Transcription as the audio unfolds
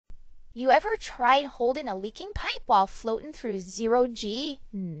You ever tried holding a leaking pipe while floating through 0 G?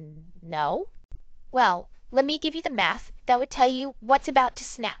 No? Well, let me give you the math that would tell you what's about to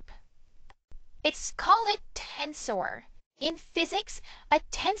snap. It's called a tensor. In physics, a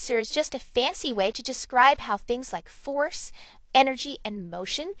tensor is just a fancy way to describe how things like force, energy, and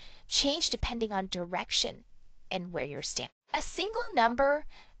motion change depending on direction and where you're standing. A single number,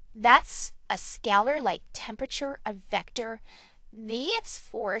 that's a scalar like temperature, a vector, maybe it's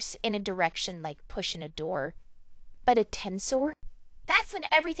force in a direction like pushing a door. But a tensor, that's when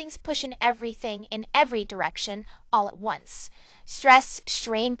everything's pushing everything in every direction all at once. Stress,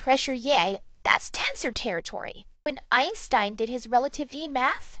 strain, pressure, yeah, that's tensor territory. When Einstein did his relativity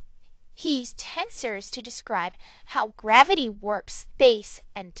math, he used tensors to describe how gravity warps space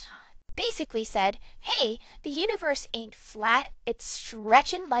and time. Basically said, hey, the universe ain't flat, it's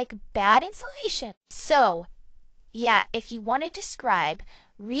stretching like bad insulation. So, yeah, if you want to describe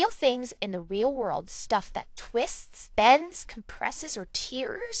real things in the real world, stuff that twists, bends, compresses, or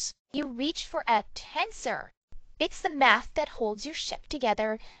tears, you reach for a tensor. It's the math that holds your ship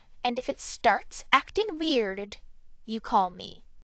together, and if it starts acting weird, you call me.